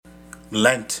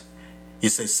Lent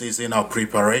is a season of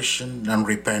preparation and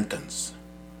repentance,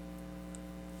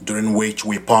 during which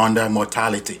we ponder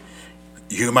mortality,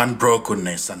 human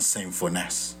brokenness, and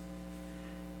sinfulness,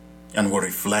 and we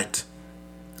reflect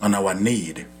on our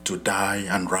need to die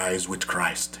and rise with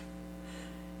Christ.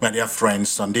 My dear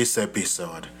friends, on this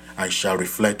episode, I shall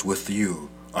reflect with you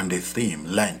on the theme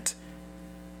Lent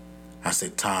as a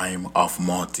time of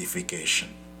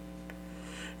mortification.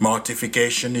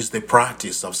 Mortification is the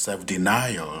practice of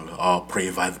self-denial or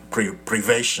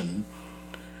privation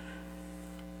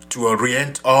to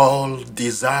orient all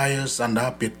desires and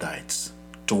appetites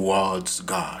towards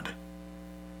God,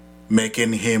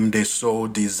 making Him the sole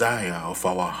desire of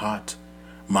our heart,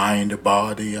 mind,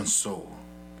 body, and soul.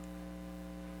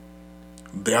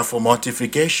 Therefore,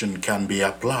 mortification can be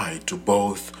applied to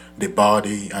both the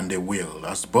body and the will,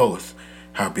 as both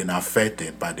have been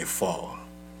affected by the fall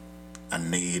and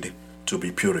need to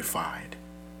be purified.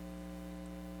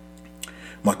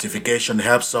 Mortification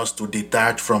helps us to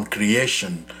detach from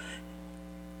creation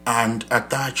and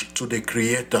attach to the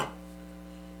Creator,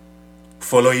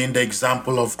 following the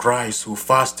example of Christ, who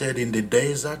fasted in the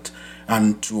desert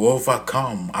and to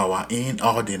overcome our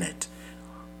inordinate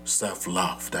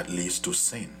self-love that leads to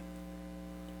sin.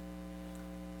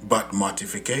 But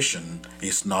mortification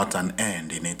is not an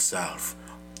end in itself,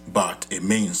 but a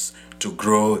means to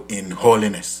grow in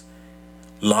holiness,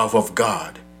 love of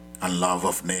God, and love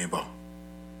of neighbor.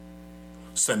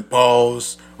 St. Paul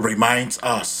reminds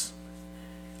us,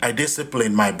 I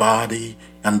discipline my body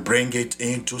and bring it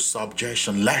into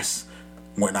subjection, lest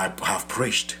when I have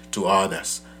preached to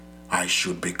others, I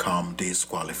should become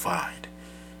disqualified.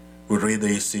 We read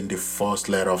this in the first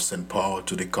letter of St. Paul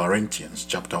to the Corinthians,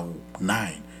 chapter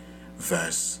 9,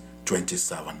 verse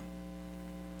 27.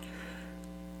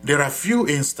 There are few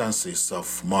instances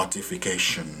of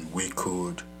mortification we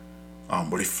could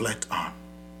reflect on.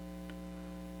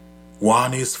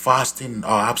 One is fasting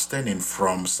or abstaining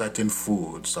from certain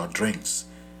foods or drinks,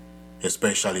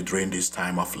 especially during this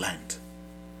time of Lent.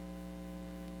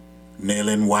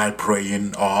 Kneeling while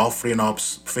praying or offering up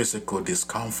physical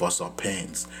discomforts or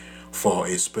pains for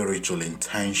a spiritual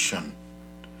intention.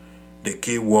 The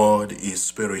key word is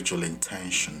spiritual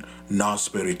intention, not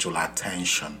spiritual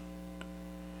attention.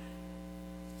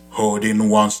 Holding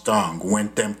one's tongue when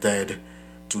tempted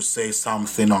to say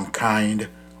something unkind,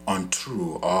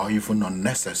 untrue, or even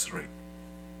unnecessary,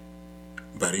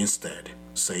 but instead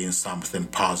saying something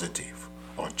positive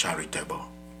or charitable.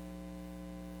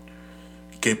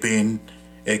 Keeping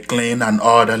a clean and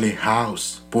orderly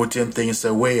house, putting things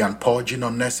away and purging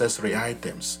unnecessary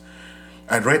items.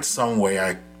 I read somewhere,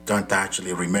 I don't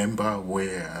actually remember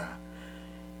where,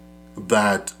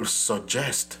 that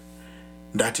suggests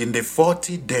that in the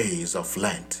 40 days of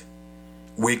Lent,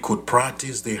 we could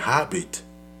practice the habit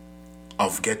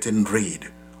of getting rid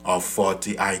of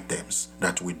 40 items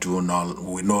that we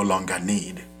no longer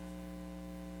need.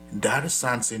 That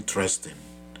sounds interesting,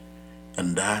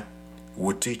 and that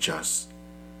would teach us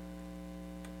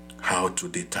how to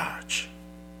detach.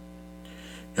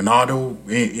 Another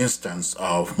instance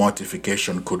of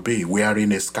mortification could be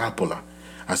wearing a scapular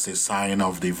as a sign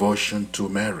of devotion to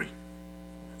Mary,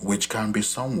 which can be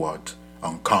somewhat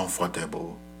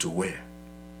uncomfortable to wear.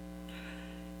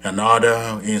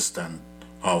 Another instance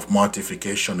of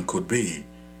mortification could be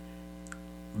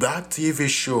that TV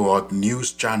show or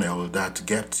news channel that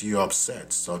gets you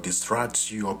upset or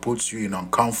distracts you or puts you in an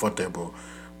uncomfortable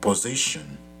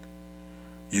position.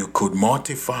 You could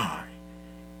mortify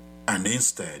and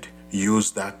instead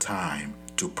use that time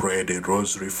to pray the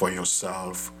rosary for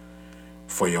yourself,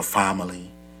 for your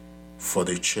family, for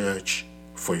the church,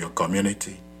 for your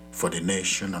community, for the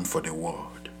nation, and for the world.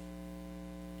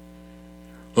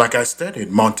 Like I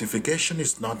stated, mortification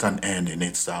is not an end in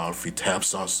itself. It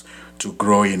helps us to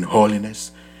grow in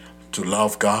holiness, to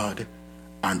love God,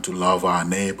 and to love our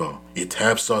neighbor. It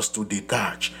helps us to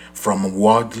detach from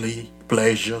worldly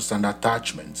pleasures and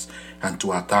attachments and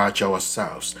to attach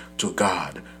ourselves to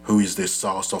God, who is the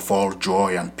source of all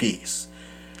joy and peace.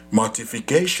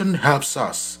 Mortification helps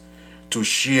us to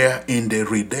share in the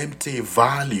redemptive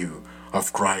value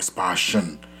of Christ's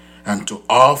passion and to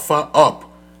offer up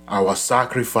our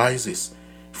sacrifices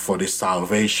for the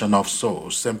salvation of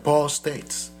souls. St. Paul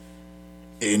states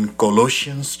in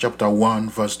Colossians chapter 1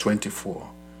 verse 24,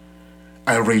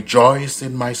 I rejoice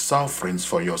in my sufferings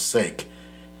for your sake,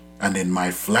 and in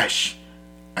my flesh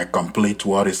I complete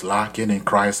what is lacking in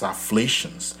Christ's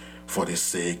afflictions for the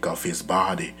sake of his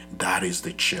body, that is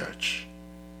the church.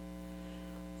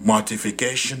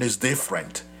 Mortification is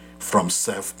different from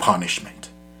self-punishment.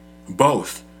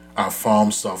 Both are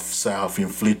forms of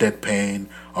self-inflicted pain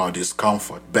or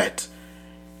discomfort, but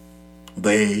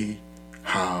They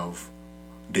have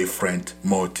different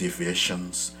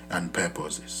motivations and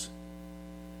purposes.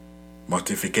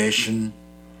 Mortification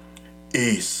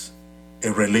is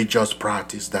a religious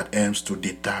practice that aims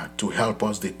to help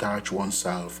us detach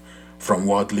oneself from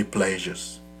worldly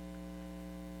pleasures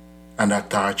and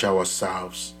attach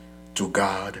ourselves to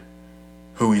God,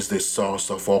 who is the source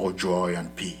of all joy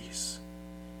and peace.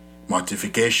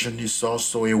 Mortification is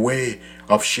also a way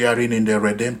of sharing in the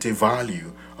redemptive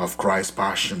value of Christ's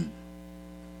passion.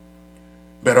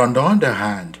 But on the other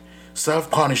hand,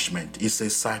 self-punishment is a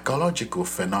psychological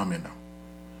phenomenon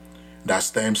that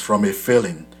stems from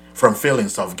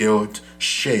feelings of guilt,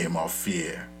 shame, or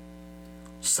fear.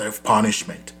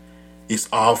 Self-punishment is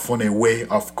often a way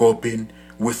of coping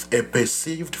with a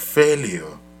perceived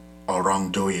failure or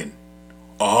wrongdoing,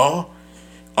 or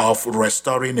of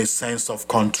restoring a sense of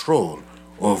control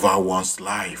over one's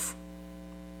life.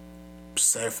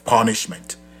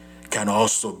 Self-punishment can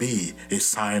also be a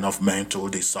sign of mental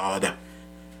disorder,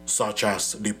 such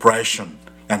as depression,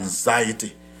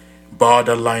 anxiety,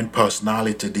 borderline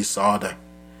personality disorder.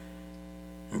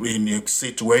 In a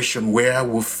situation where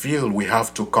we feel we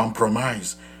have to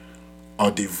compromise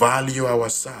or devalue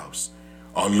ourselves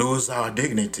or lose our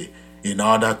dignity in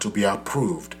order to be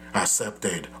approved,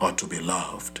 accepted, or to be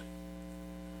loved.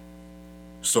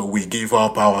 So we give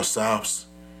up ourselves,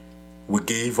 we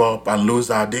give up and lose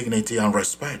our dignity and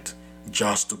respect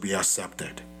just to be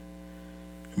accepted.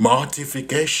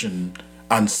 Mortification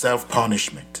and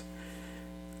self-punishment,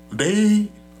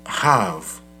 they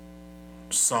have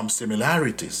some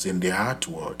similarities in their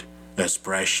outward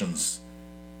expressions,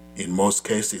 in most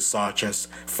cases such as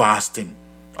fasting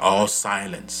or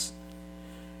silence.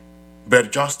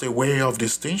 But just a way of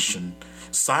distinction,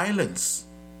 silence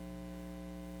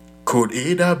could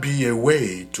either be a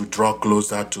way to draw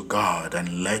closer to God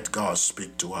and let God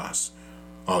speak to us,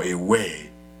 or a way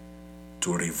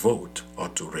to revolt or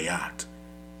to react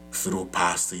through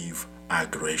passive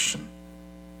aggression.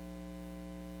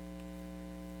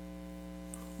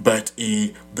 But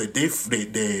the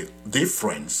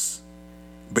difference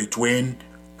between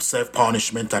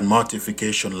self-punishment and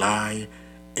mortification lie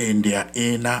in their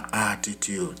inner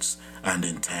attitudes and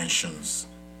intentions.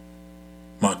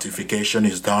 Mortification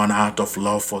is done out of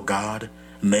love for God,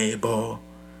 neighbor,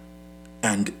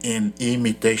 and in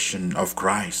imitation of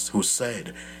Christ, who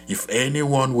said, "If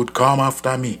anyone would come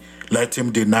after me, let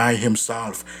him deny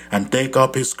himself and take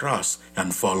up his cross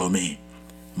and follow me."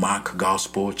 Mark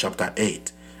Gospel chapter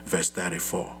 8, verse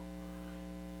 34.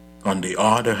 On the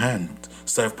other hand,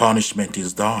 self-punishment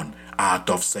is done out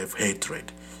of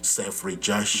self-hatred,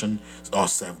 self-rejection, or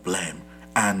self-blame,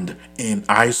 and in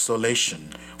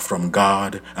isolation from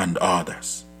God and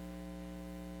others.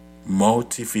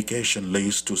 Mortification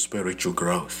leads to spiritual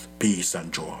growth, peace,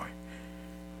 and joy,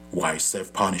 while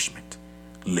self-punishment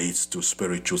leads to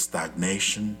spiritual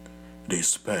stagnation,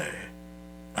 despair,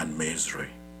 and misery.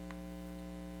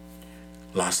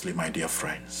 Lastly, my dear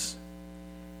friends,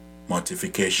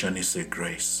 mortification is a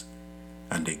grace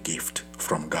and a gift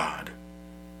from God.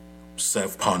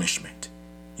 Self-punishment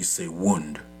is a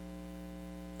wound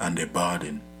and a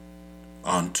burden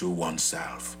unto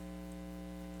oneself.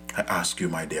 I ask you,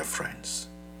 my dear friends,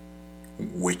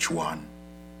 which one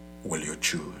will you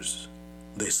choose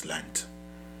this Lent?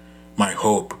 My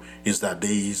hope is that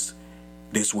this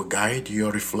will guide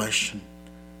your reflection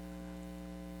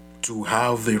to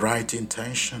have the right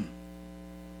intention,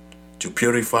 to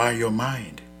purify your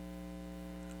mind,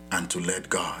 and to let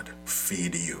God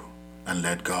feed you and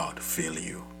let God fill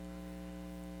you.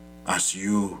 As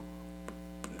you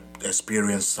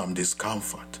experience some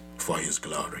discomfort for His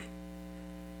glory,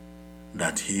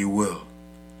 that He will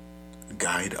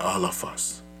guide all of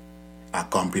us,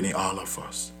 accompany all of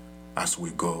us as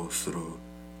we go through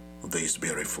this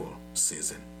beautiful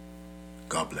season.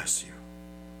 God bless you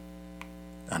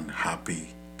and happy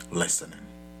listening.